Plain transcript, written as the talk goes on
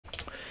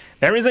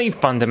There is a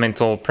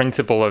fundamental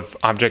principle of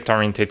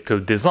object-oriented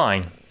code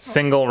design,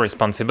 single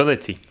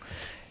responsibility.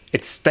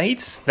 It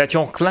states that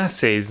your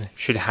classes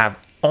should have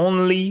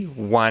only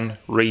one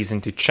reason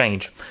to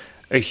change,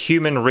 a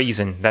human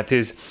reason. That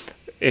is,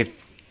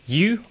 if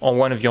you or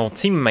one of your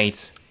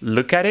teammates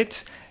look at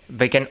it,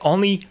 they can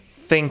only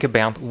think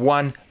about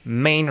one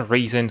main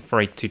reason for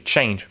it to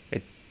change.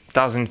 It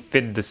doesn't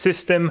fit the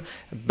system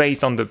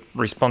based on the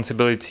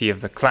responsibility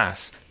of the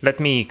class. Let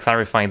me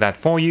clarify that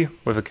for you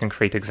with a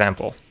concrete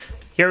example.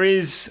 Here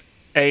is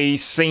a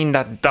scene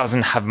that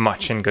doesn't have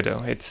much in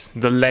Godot. It's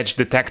the ledge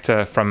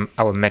detector from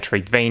our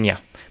Metroidvania.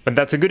 But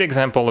that's a good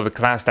example of a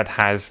class that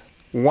has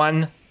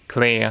one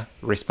clear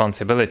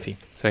responsibility.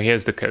 So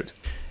here's the code.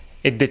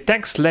 It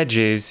detects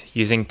ledges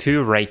using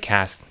two ray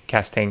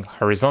casting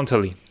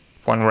horizontally.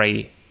 If one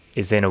ray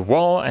is in a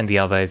wall and the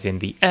other is in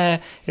the air,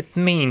 it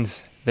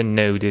means the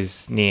node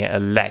is near a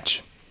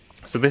ledge.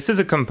 So this is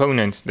a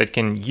component that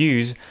can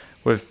use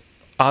with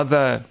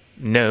other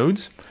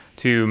nodes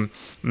to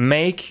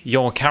make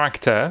your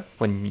character,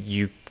 when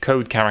you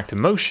code character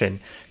motion,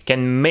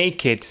 can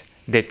make it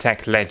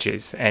detect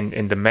ledges. And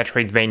in the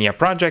Metroidvania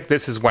project,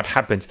 this is what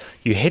happens.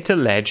 You hit a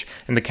ledge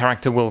and the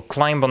character will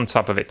climb on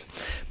top of it.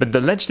 But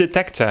the ledge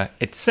detector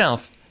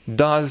itself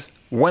does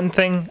one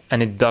thing,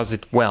 and it does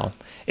it well.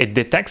 It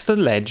detects the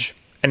ledge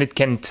and it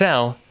can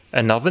tell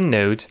another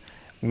node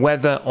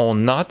whether or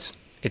not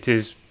it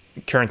is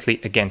currently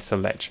against the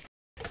ledge.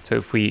 So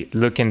if we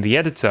look in the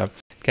editor,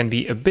 it can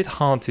be a bit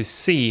hard to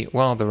see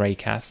well the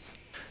raycasts.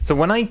 So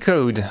when I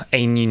code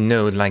a new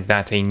node like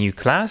that, a new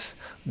class,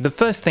 the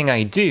first thing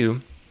I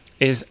do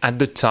is at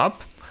the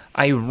top,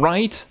 I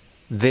write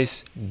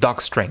this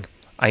docstring.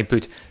 I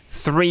put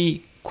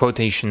 3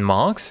 quotation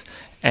marks,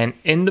 and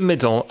in the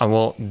middle, I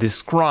will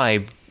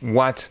describe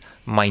what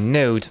my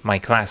node, my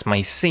class,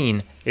 my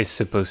scene is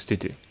supposed to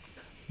do.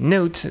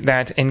 Note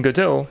that in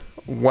Godot,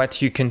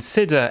 what you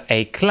consider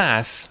a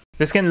class,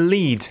 this can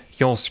lead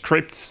your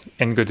script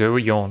in Godot,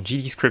 your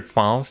GD script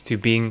files, to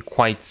being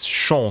quite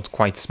short,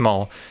 quite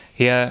small.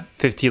 Here,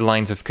 50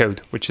 lines of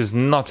code, which is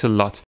not a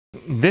lot.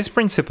 This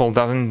principle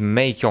doesn't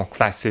make your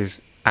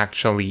classes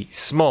actually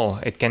small.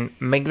 It can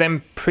make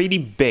them pretty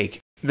big.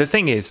 The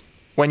thing is,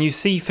 when you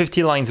see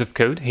 50 lines of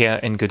code here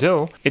in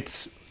Godot,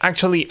 it's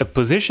actually a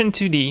position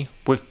 2D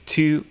with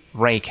 2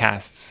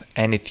 raycasts.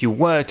 And if you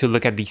were to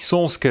look at the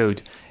source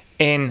code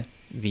in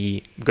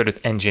the Godot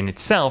engine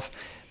itself,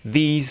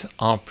 these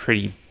are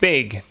pretty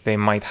big. They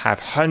might have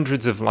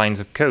hundreds of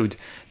lines of code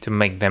to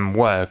make them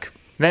work.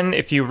 Then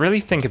if you really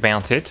think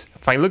about it,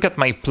 if I look at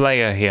my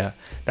player here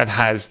that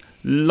has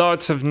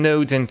lots of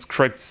nodes and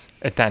scripts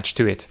attached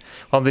to it,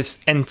 well, this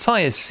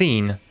entire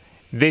scene,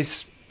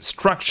 this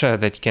structure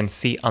that you can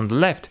see on the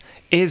left,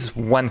 is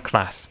one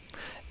class.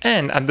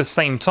 And at the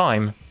same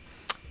time,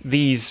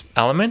 these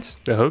elements,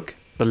 the hook,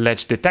 the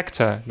ledge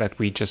detector that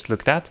we just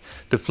looked at,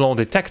 the floor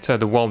detector,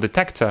 the wall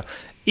detector,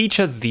 each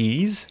of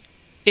these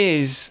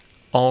is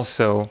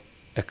also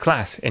a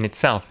class in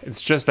itself.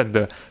 It's just that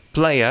the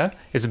player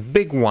is a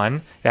big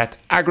one that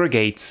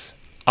aggregates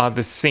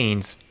other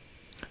scenes.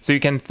 So you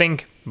can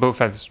think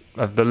both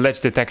of the ledge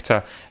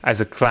detector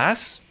as a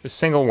class, a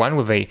single one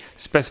with a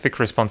specific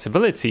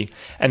responsibility,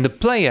 and the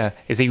player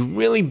is a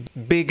really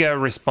bigger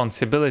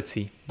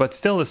responsibility, but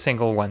still a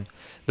single one.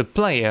 The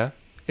player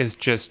is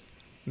just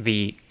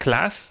the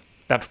class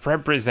that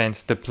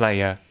represents the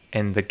player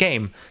in the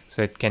game.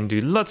 So it can do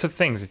lots of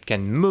things. It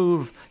can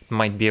move, it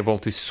might be able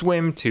to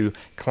swim, to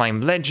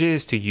climb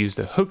ledges, to use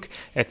the hook,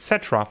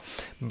 etc.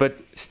 But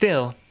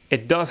still,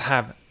 it does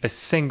have a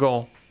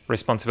single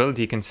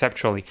responsibility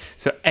conceptually.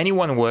 So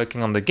anyone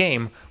working on the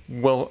game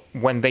will,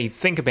 when they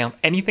think about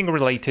anything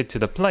related to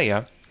the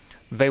player,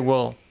 they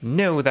will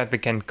know that they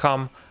can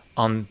come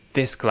on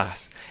this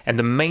class. And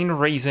the main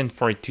reason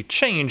for it to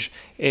change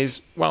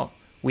is, well,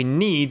 we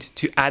need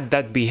to add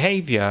that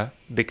behavior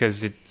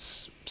because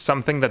it's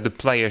something that the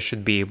player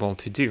should be able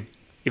to do.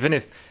 Even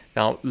if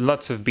there are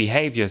lots of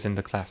behaviors in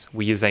the class,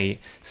 we use a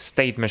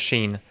state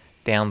machine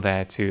down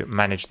there to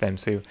manage them.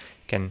 So you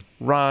can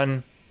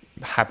run,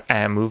 have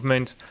air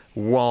movement,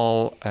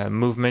 wall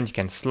movement, you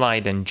can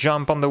slide and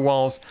jump on the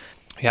walls,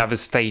 you have a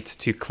state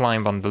to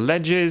climb on the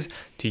ledges,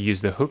 to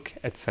use the hook,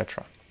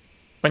 etc.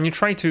 When you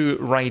try to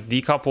write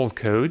decoupled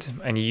code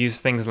and you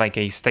use things like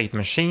a state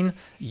machine,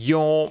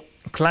 your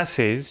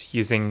classes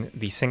using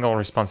the single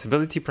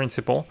responsibility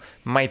principle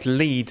might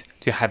lead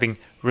to having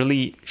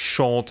really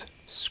short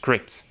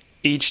scripts,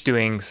 each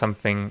doing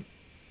something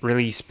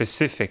really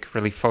specific,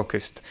 really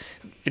focused.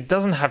 It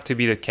doesn't have to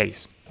be the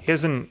case.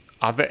 Here's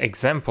another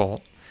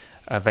example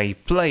of a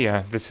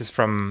player. This is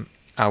from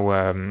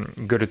our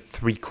Godot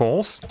 3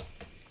 course.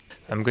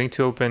 So I'm going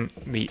to open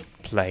the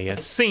player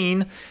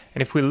scene,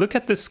 and if we look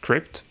at the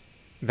script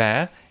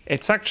there,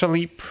 it's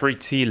actually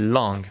pretty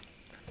long.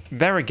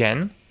 There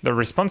again, the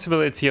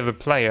responsibility of the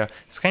player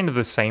is kind of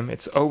the same.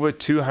 It's over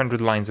 200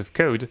 lines of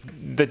code.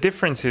 The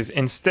difference is,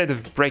 instead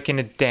of breaking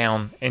it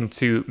down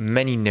into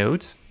many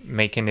nodes,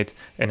 making it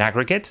an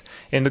aggregate,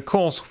 in the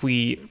course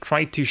we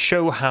try to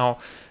show how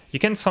You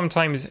can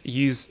sometimes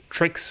use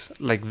tricks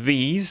like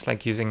these,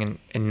 like using an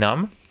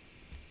enum,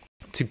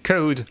 to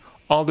code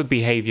all the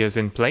behaviors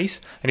in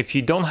place. And if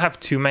you don't have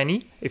too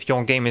many, if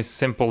your game is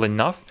simple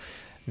enough,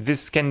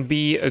 this can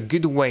be a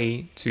good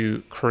way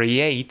to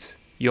create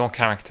your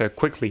character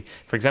quickly.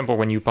 For example,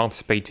 when you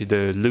participate to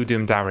the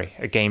Ludum Dare,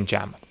 a game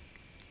jam.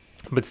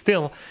 But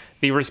still,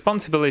 the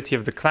responsibility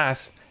of the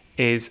class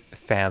is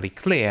fairly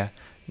clear.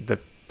 The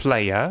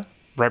player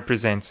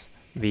represents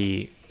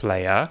the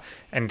player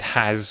and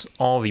has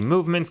all the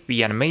movements,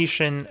 the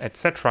animation,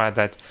 etc.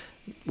 that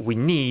we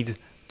need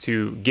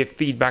to give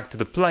feedback to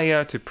the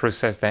player, to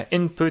process their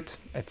input,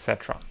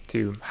 etc.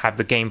 to have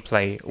the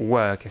gameplay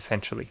work,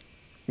 essentially.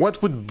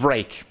 What would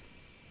break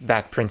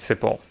that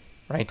principle,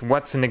 right?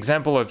 What's an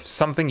example of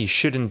something you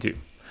shouldn't do?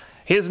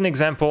 Here's an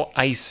example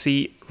I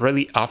see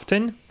really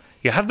often.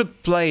 You have the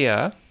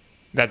player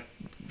that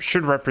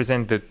should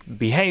represent the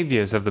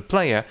behaviors of the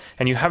player,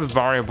 and you have a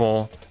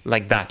variable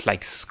like that,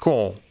 like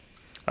score.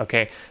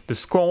 Okay, the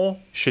score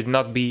should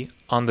not be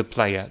on the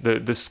player.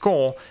 The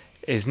score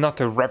is not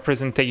a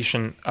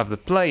representation of the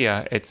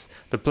player, it's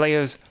the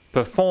player's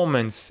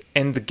performance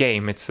in the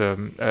game. It's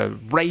a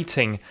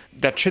rating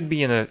that should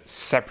be in a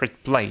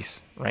separate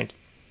place, right?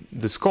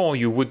 The score,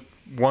 you would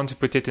want to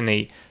put it in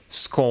a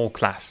score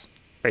class,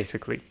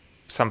 basically,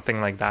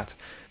 something like that.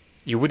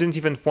 You wouldn't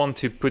even want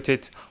to put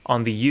it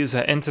on the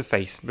user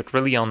interface, but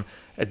really on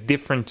a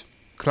different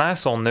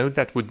class or node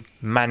that would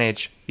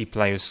manage the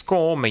player's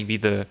score, maybe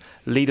the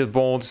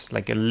leaderboards,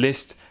 like a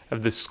list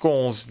of the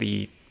scores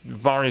the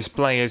various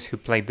players who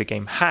played the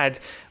game had,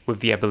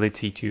 with the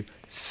ability to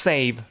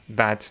save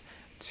that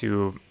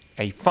to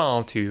a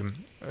file, to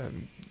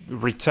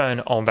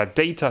return all that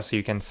data so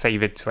you can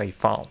save it to a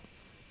file.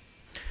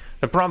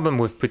 The problem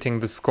with putting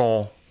the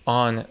score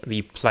on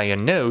the player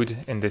node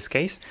in this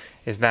case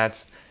is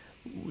that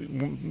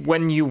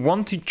when you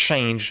want to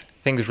change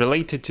things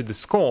related to the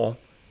score,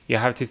 you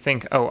have to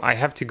think, oh, I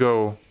have to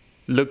go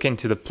look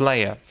into the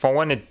player. For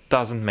one, it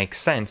doesn't make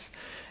sense.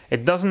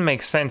 It doesn't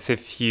make sense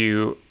if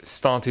you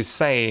start to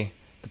say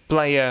the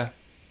player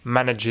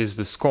manages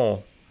the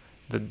score,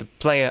 the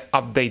player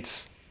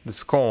updates the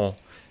score.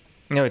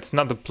 No, it's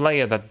not the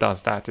player that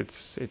does that.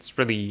 It's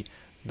really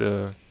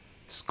the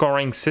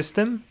scoring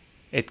system.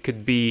 It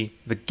could be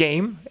the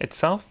game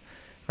itself,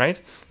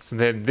 right? So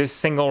this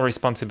single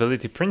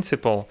responsibility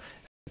principle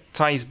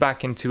ties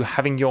back into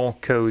having your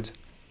code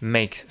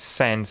make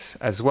sense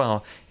as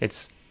well.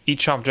 It's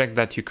each object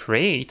that you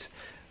create,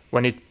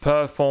 when it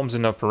performs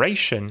an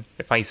operation,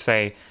 if I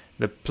say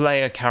the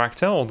player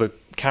character or the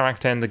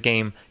character in the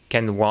game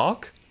can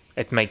walk,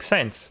 it makes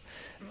sense.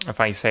 If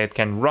I say it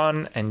can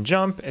run and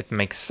jump, it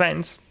makes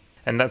sense.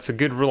 And that's a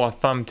good rule of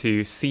thumb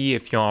to see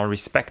if you are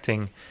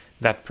respecting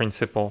that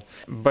principle.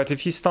 But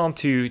if you start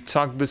to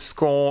tug the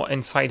score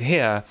inside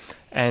here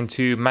and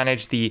to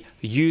manage the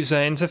user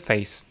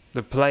interface,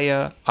 the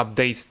player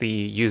updates the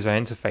user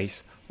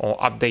interface or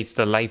updates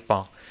the life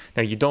bar.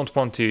 Now you don't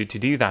want to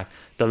do that.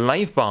 The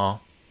life bar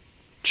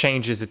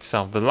changes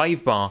itself. The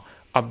life bar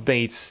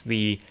updates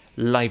the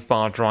life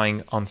bar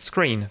drawing on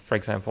screen, for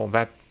example.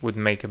 That would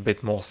make a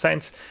bit more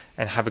sense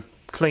and have a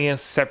clear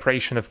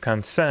separation of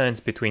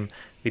concerns between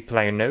the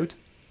player node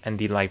and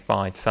the life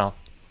bar itself.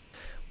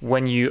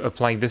 When you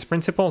apply this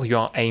principle, you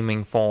are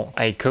aiming for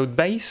a code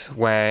base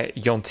where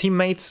your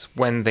teammates,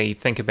 when they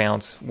think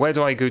about where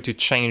do I go to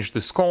change the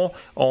score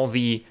or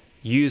the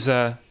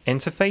user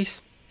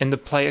interface in the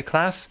player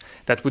class,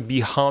 that would be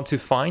hard to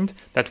find,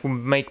 that would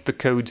make the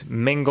code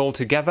mingle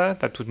together,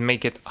 that would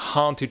make it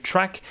hard to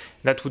track,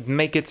 that would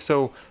make it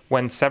so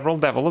when several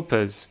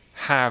developers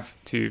have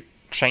to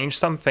change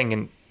something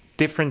in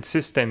different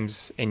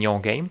systems in your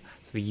game,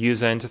 so the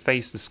user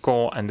interface, the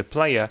score, and the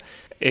player,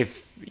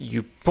 if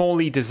you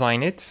poorly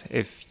design it,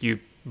 if you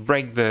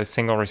break the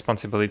single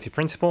responsibility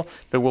principle,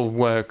 they will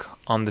work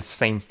on the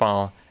same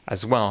file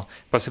as well,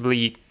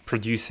 possibly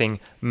producing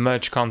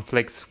merge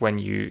conflicts when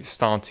you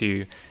start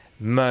to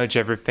merge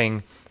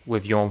everything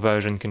with your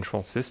version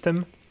control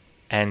system,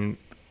 and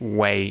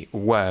way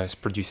worse,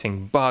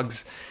 producing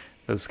bugs,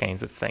 those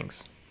kinds of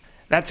things.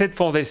 That's it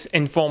for this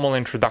informal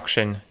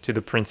introduction to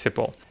the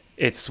principle.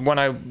 It's one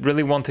I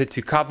really wanted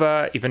to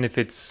cover, even if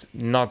it's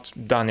not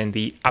done in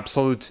the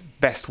absolute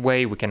best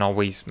way. We can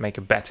always make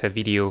a better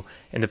video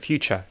in the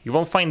future. You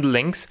will find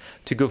links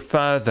to go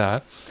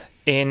further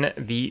in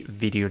the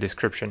video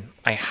description.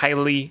 I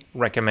highly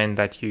recommend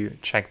that you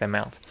check them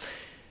out.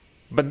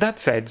 But that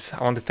said,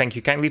 I want to thank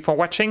you kindly for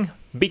watching.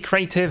 Be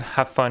creative,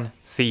 have fun,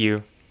 see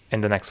you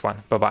in the next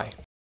one. Bye-bye.